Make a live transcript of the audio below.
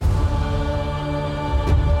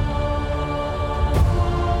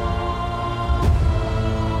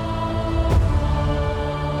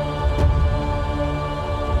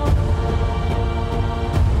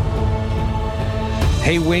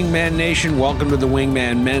Hey, Wingman Nation, welcome to the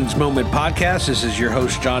Wingman Men's Moment Podcast. This is your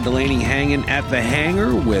host, John Delaney, hanging at the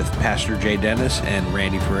hangar with Pastor Jay Dennis and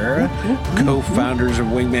Randy Ferreira, co-founders of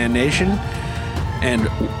Wingman Nation. And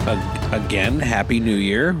again, Happy New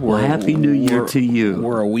Year. Happy New Year to you.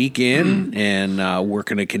 We're a week in, and we're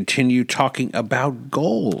going to continue talking about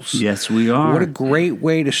goals. Yes, we are. What a great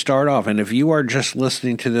way to start off. And if you are just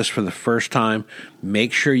listening to this for the first time,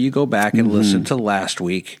 make sure you go back and listen to last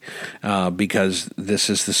week, because this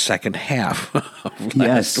is the second half of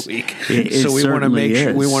last week. So we want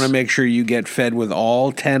to make sure you get fed with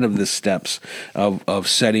all 10 of the steps of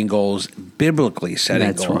setting goals, biblically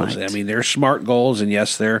setting goals. Right. I mean, they're smart goals, and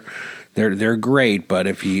yes, they're great, but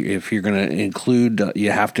if you're going to include,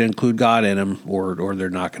 you have to include God in them, or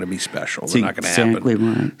they're not going to be special. They're not going to happen. Exactly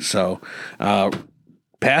right. So,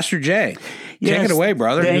 Pastor Jay, take it away,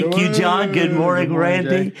 brother. Thank you, John. Good morning,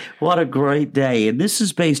 Randy. What a great day. And this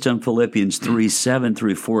is based on Philippians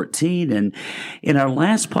 3:7-14. And in our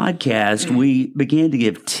last podcast, we began to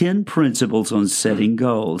give 10 principles on setting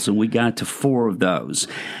goals, and we got to 4 of those.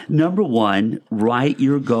 Number 1, write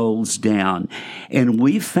your goals down. And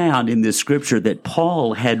we found in the scripture that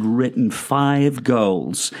Paul had written 5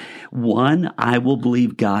 goals. 1, I will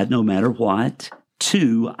believe God no matter what.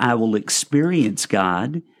 2, I will experience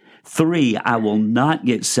God. 3, I will not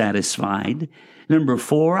get satisfied. Number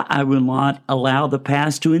 4, I will not allow the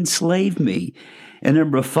past to enslave me. And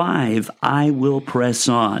number 5, I will press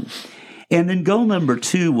on. And then goal number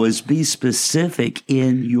 2 was be specific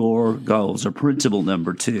in your goals, or principle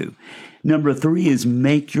number 2. Number 3 is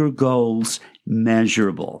make your goals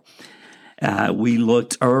measurable. We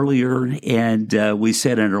looked earlier, and we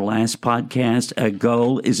said in our last podcast, a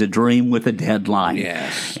goal is a dream with a deadline.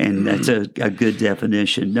 Yes. And that's a good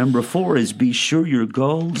definition. Number 4 is be sure your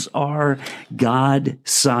goals are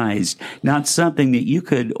God-sized, not something that you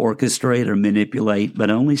could orchestrate or manipulate, but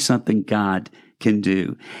only something God can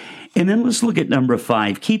do. And then let's look at number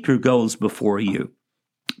 5, keep your goals before you.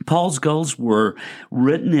 Paul's goals were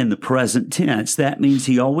written in the present tense. That means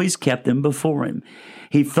he always kept them before him.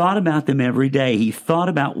 He thought about them every day. He thought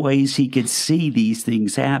about ways he could see these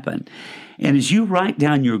things happen. And as you write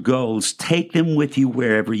down your goals, take them with you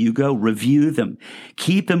wherever you go. Review them.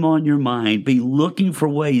 Keep them on your mind. Be looking for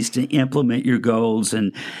ways to implement your goals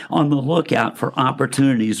and on the lookout for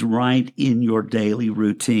opportunities right in your daily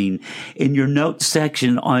routine. In your notes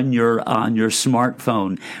section on your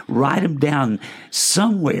smartphone, write them down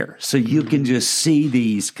somewhere so you can just see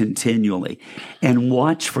these continually. And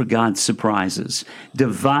watch for God's surprises.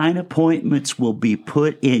 Divine appointments will be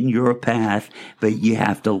put in your path, but you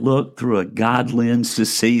have to look through a God lens to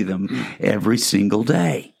see them every single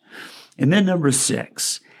day. And then number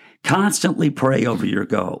 6, constantly pray over your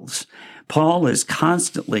goals. Paul is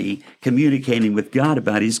constantly communicating with God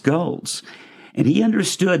about his goals. And he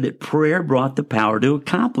understood that prayer brought the power to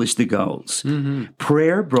accomplish the goals.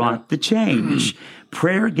 Prayer brought the change.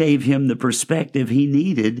 Prayer gave him the perspective he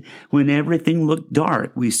needed when everything looked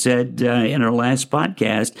dark. We said in our last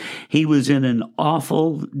podcast, he was in an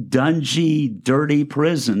awful, dungy, dirty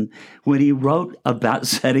prison when he wrote about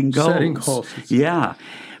setting goals. Yeah.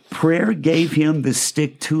 Prayer gave him the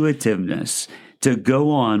stick-to-itiveness to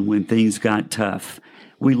go on when things got tough.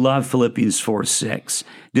 We love Philippians 4:6.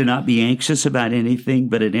 Do not be anxious about anything,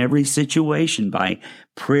 but in every situation, by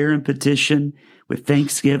prayer and petition, with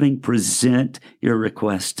thanksgiving, present your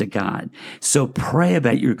requests to God. So pray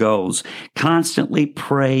about your goals. Constantly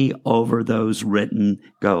pray over those written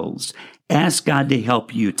goals. Ask God to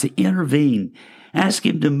help you, to intervene. Ask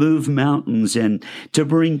Him to move mountains and to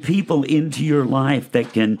bring people into your life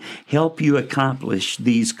that can help you accomplish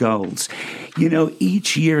these goals. You know,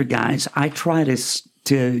 each year, guys, I try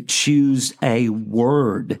to choose a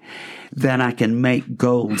word that I can make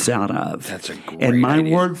goals out of. That's a great And my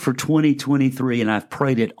idea. word for 2023, and I've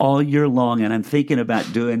prayed it all year long, and I'm thinking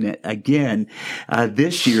about doing it again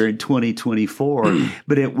this year in 2024,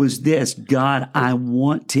 but it was this: God, I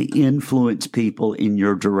want to influence people in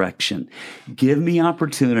your direction. Give me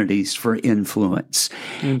opportunities for influence.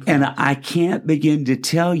 And I can't begin to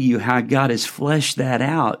tell you how God has fleshed that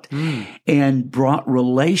out and brought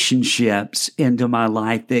relationships into my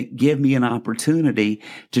life that give me an opportunity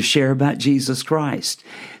to share about Jesus Christ.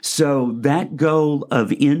 So that goal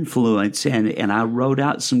of influence, and I wrote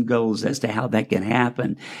out some goals as to how that can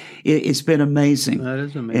happen. It's been amazing. That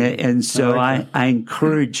is amazing. And so I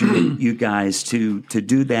encourage you guys to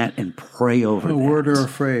do that and pray over A that. word or a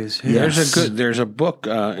phrase. Yeah. Yes. There's a book,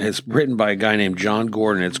 it's written by a guy named John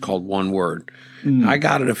Gordon. It's called One Word. I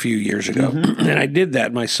got it a few years ago, and I did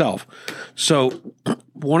that myself. So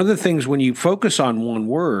one of the things when you focus on one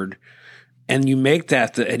word, and you make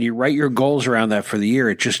that, and you write your goals around that for the year,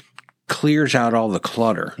 it just clears out all the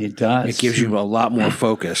clutter. It does. It gives you a lot more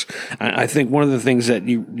focus. I think one of the things that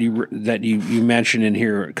you mention in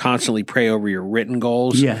here, constantly pray over your written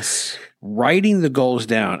goals. Yes. Writing the goals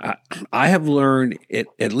down. I have learned,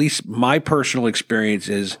 at least my personal experience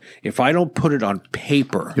is, if I don't put it on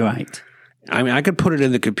paper. Right. I mean, I could put it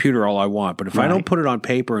in the computer all I want, but if I don't put it on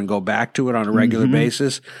paper and go back to it on a regular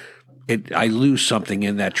basis, I lose something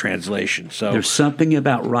in that translation. So there's something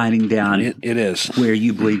about writing down it is where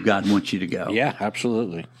you believe God wants you to go. Yeah,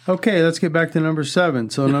 absolutely. Okay, let's get back to number 7.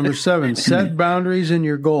 So number 7, set boundaries in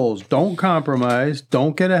your goals. Don't compromise,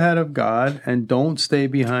 don't get ahead of God, and don't stay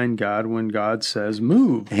behind God when God says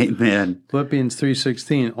move. Amen. Philippians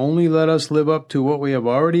 3:16, only let us live up to what we have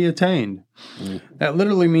already attained. That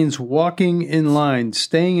literally means walking in line,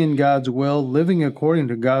 staying in God's will, living according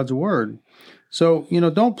to God's word. So,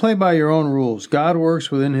 don't play by your own rules. God works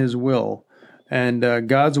within his will, and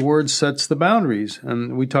God's word sets the boundaries.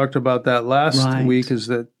 And we talked about that last week, is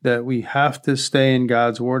that we have to stay in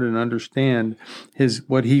God's word and understand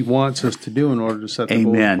what he wants us to do in order to set the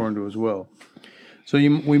goals according to his will. So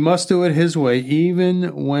we must do it his way,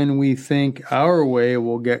 even when we think our way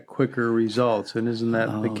will get quicker results. And isn't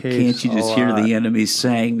that the case? Can't you just hear the enemy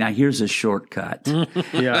saying, now here's a shortcut?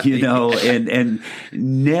 Yeah. And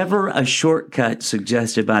never a shortcut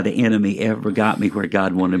suggested by the enemy ever got me where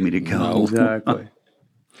God wanted me to go.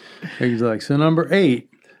 Exactly. So number 8,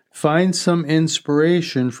 find some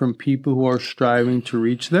inspiration from people who are striving to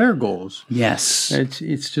reach their goals. Yes.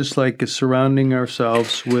 It's just like surrounding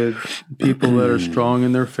ourselves with people that are strong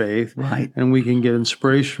in their faith. Right. And we can get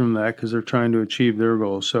inspiration from that because they're trying to achieve their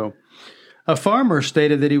goals. So a farmer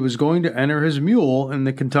stated that he was going to enter his mule in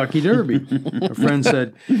the Kentucky Derby. A friend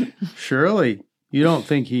said, surely you don't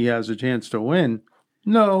think he has a chance to win?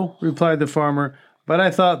 No, replied the farmer, but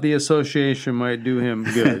I thought the association might do him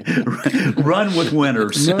good. Run with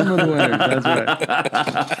winners. Run with winners, that's right.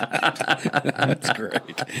 That's great.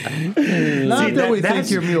 Not that we think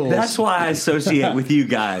you're mules. That's why I associate with you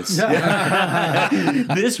guys.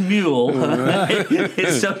 This mule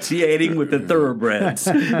associating with the thoroughbreds.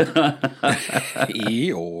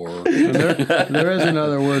 Eeyore. There is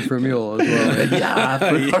another word for mule as well. Yeah, I've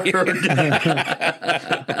heard.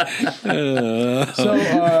 So,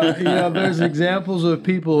 there's examples of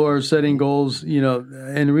people who are setting goals,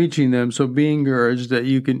 and reaching them. So be encouraged that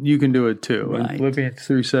you can do it too. Right. In Philippians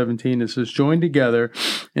 3:17, it says, join together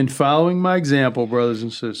in following my example, brothers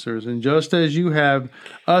and sisters. And just as you have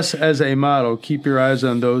us as a model, keep your eyes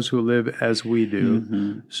on those who live as we do.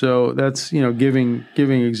 Mm-hmm. So that's, giving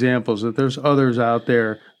examples that there's others out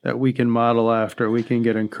there that we can model after, we can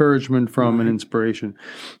get encouragement from and inspiration.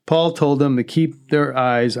 Paul told them to keep their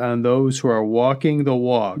eyes on those who are walking the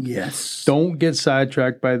walk. Yes. Don't get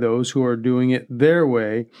sidetracked by those who are doing it their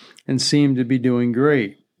way and seem to be doing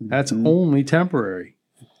great. That's only temporary.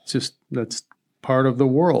 That's part of the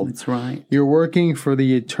world. That's right. You're working for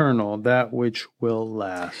the eternal, that which will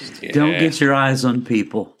last. Yeah. Don't get your eyes on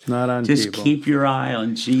people. Not on Just people. keep your eye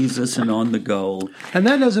on Jesus and on the goal. And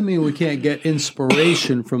that doesn't mean we can't get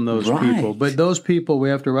inspiration from those people. But those people we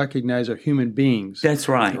have to recognize are human beings. That's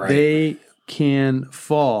right. They can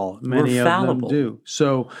fall. Many of them do.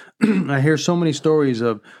 So I hear so many stories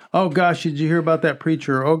of, oh gosh, did you hear about that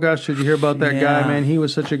preacher? Oh gosh, did you hear about that guy? Man, he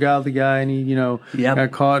was such a godly guy, and he,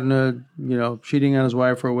 got caught in cheating on his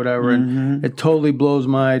wife or whatever. And it totally blows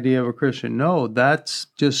my idea of a Christian. No, that's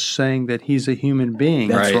just saying that he's a human being.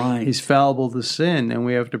 That's right. He's fallible to sin, and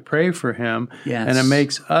we have to pray for him. Yes. And it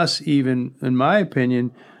makes us even, in my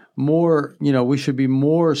opinion, more, we should be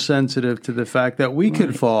more sensitive to the fact that we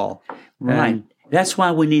could fall. Right. And that's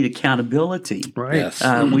why we need accountability. Right. Yes.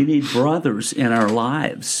 We need brothers in our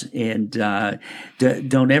lives. And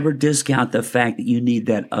don't ever discount the fact that you need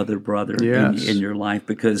that other brother in your life,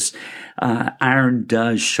 because iron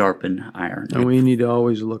does sharpen iron. And we need to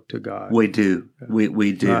always look to God. We do.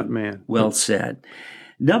 We do. Not man. Well said.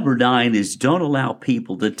 Number 9 is don't allow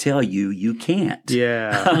people to tell you can't.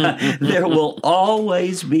 Yeah. There will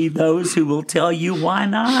always be those who will tell you why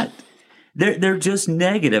not. They're just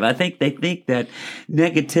negative. I think they think that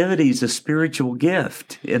negativity is a spiritual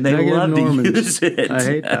gift, and they love to use it. I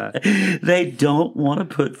hate that. They don't want to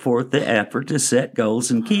put forth the effort to set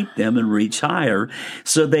goals and keep them and reach higher,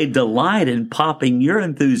 so they delight in popping your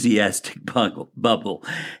enthusiastic bubble.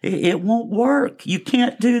 It won't work. You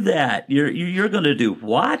can't do that. You're going to do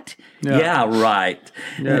what? Yeah, right.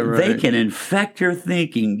 Yeah, right. They can infect your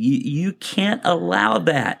thinking. You can't allow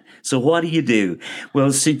that. So what do?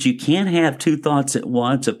 Well, since you can't have two thoughts at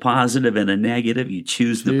once, a positive and a negative, you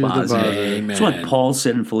choose the positive. Amen. That's what Paul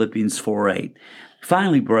said in Philippians 4:8.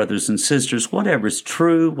 Finally, brothers and sisters, whatever is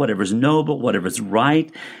true, whatever is noble, whatever is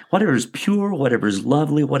right, whatever is pure, whatever is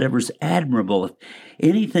lovely, whatever is admirable, if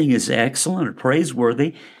anything is excellent or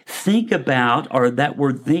praiseworthy, think about, or that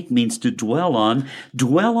word think means to dwell on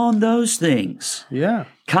those things. Yeah.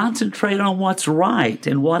 Concentrate on what's right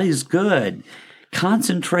and what is good.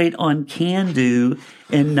 Concentrate on can do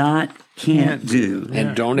and not can't do.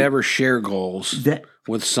 And don't ever share goals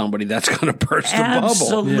with somebody that's going to burst the bubble.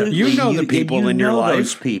 Absolutely. You know the people in your life.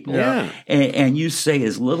 Those people. Yeah. And you say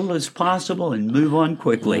as little as possible and move on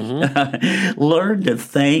quickly. Learn to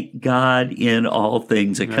thank God in all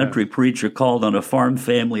things. A country preacher called on a farm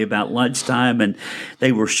family about lunchtime, and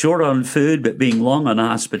they were short on food, but being long on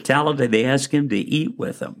hospitality, they asked him to eat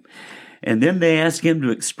with them. And then they asked him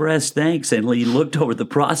to express thanks, and he looked over the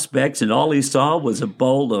prospects, and all he saw was a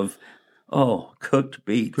bowl of cooked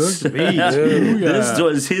beets. Cooked beets. This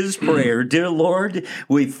was his prayer. Dear Lord,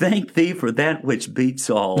 we thank thee for that which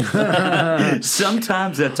beats all.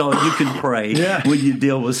 Sometimes that's all you can pray when you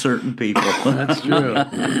deal with certain people. That's true.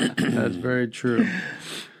 That's very true.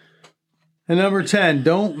 And number 10,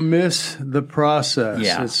 don't miss the process.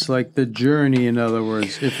 Yeah. It's like the journey, in other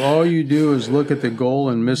words. If all you do is look at the goal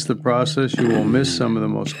and miss the process, you will miss some of the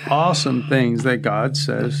most awesome things that God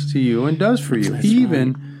says to you and does for you,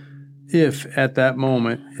 if at that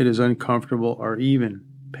moment it is uncomfortable or even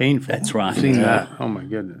painful. That's right. I've seen that. Oh, my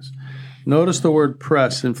goodness. Notice the word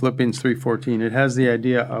press in Philippians 3:14. It has the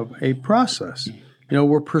idea of a process.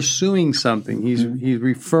 We're pursuing something. He's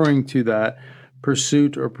referring to that.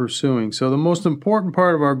 Pursuit or pursuing. So the most important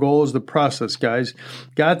part of our goal is the process, guys.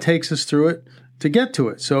 God takes us through it to get to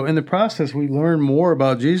it. So in the process, we learn more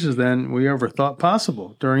about Jesus than we ever thought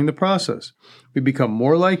possible during the process. We become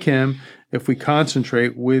more like him if we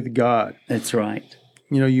concentrate with God. That's right.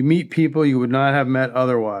 You meet people you would not have met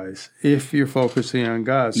otherwise if you're focusing on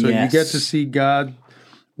God. So you get to see God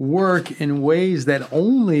work in ways that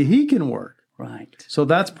only he can work. Right. So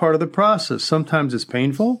that's part of the process. Sometimes it's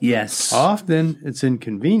painful. Yes. Often it's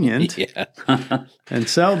inconvenient. And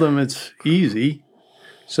seldom it's easy.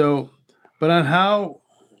 So, but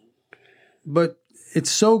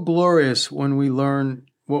it's so glorious when we learn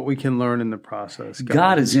what we can learn in the process.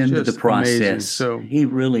 God is into the process. Amazing. So he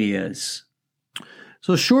really is.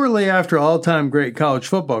 So shortly after all-time great college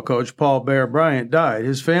football coach Paul Bear Bryant died,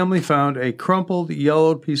 his family found a crumpled,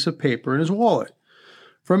 yellowed piece of paper in his wallet.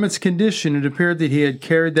 From its condition, it appeared that he had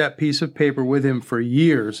carried that piece of paper with him for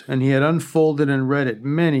years, and he had unfolded and read it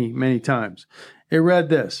many, many times. It read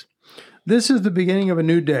this: "This is the beginning of a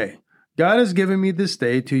new day. God has given me this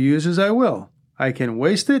day to use as I will. I can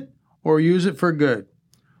waste it or use it for good.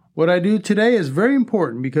 What I do today is very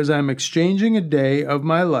important because I'm exchanging a day of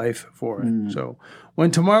my life for it. So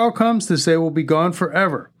when tomorrow comes, this day will be gone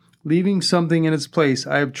forever, leaving something in its place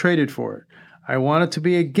I have traded for it. I want it to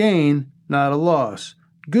be a gain, not a loss.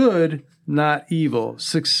 Good, not evil.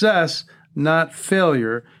 Success, not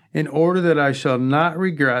failure, in order that I shall not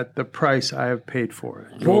regret the price I have paid for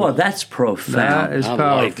it." Boy, that's profound. That is I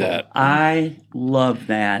powerful. like that. I love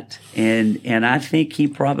that. And I think he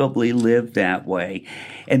probably lived that way.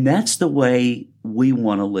 And that's the way we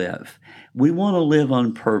want to live. We want to live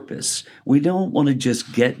on purpose. We don't want to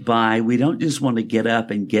just get by. We don't just want to get up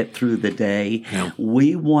and get through the day. No.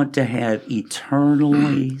 We want to have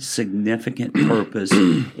eternally significant purpose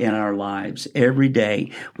in our lives every day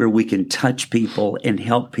where we can touch people and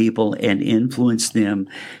help people and influence them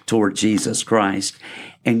toward Jesus Christ.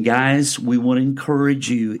 And guys, we want to encourage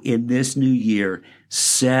you in this new year,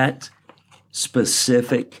 set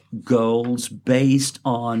specific goals based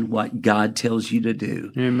on what God tells you to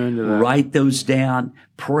do. Amen to that. Write those down,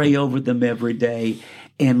 pray over them every day,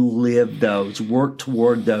 and live those. Work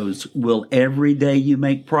toward those. Will every day you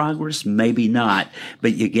make progress? Maybe not.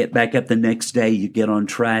 But you get back up the next day, you get on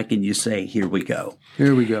track, and you say, here we go.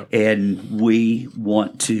 Here we go. And we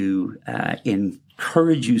want to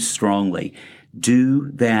encourage you strongly.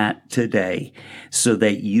 Do that today so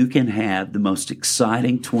that you can have the most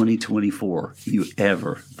exciting 2024 you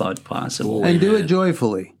ever thought possible. And do it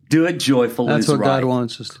joyfully. Do it joyfully. That's what right. God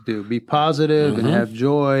wants us to do. Be positive and have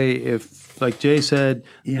joy. If, like Jay said,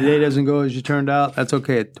 the day doesn't go as you turned out, that's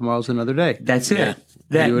okay. Tomorrow's another day. That's it. Yeah.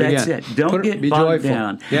 That's again. it. Don't get be bogged joyful.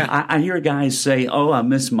 down. Yeah. I hear guys say, I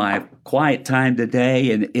missed my quiet time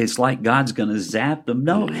today, and it's like God's going to zap them.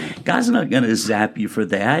 No, God's not going to zap you for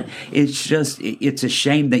that. It's just, it's a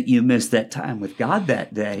shame that you missed that time with God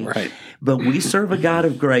that day. Right. But we serve a God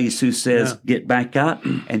of grace who says, get back up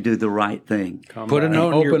and do the right thing. Put a note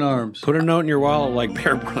in Open arms. Put a note in your wallet like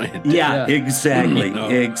Bear Bryant. Yeah, Yeah. exactly. You know.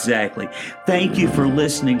 Exactly. Thank you for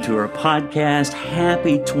listening to our podcast.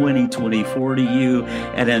 Happy 2024 to you.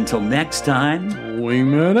 And until next time,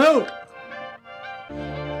 Wingman out.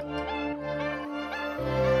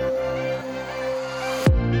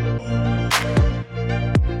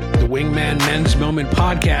 The Wingman Men's Moment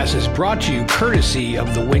podcast is brought to you courtesy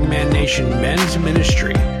of the Wingman Nation Men's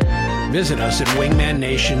Ministry. Visit us at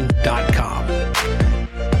wingmannation.com.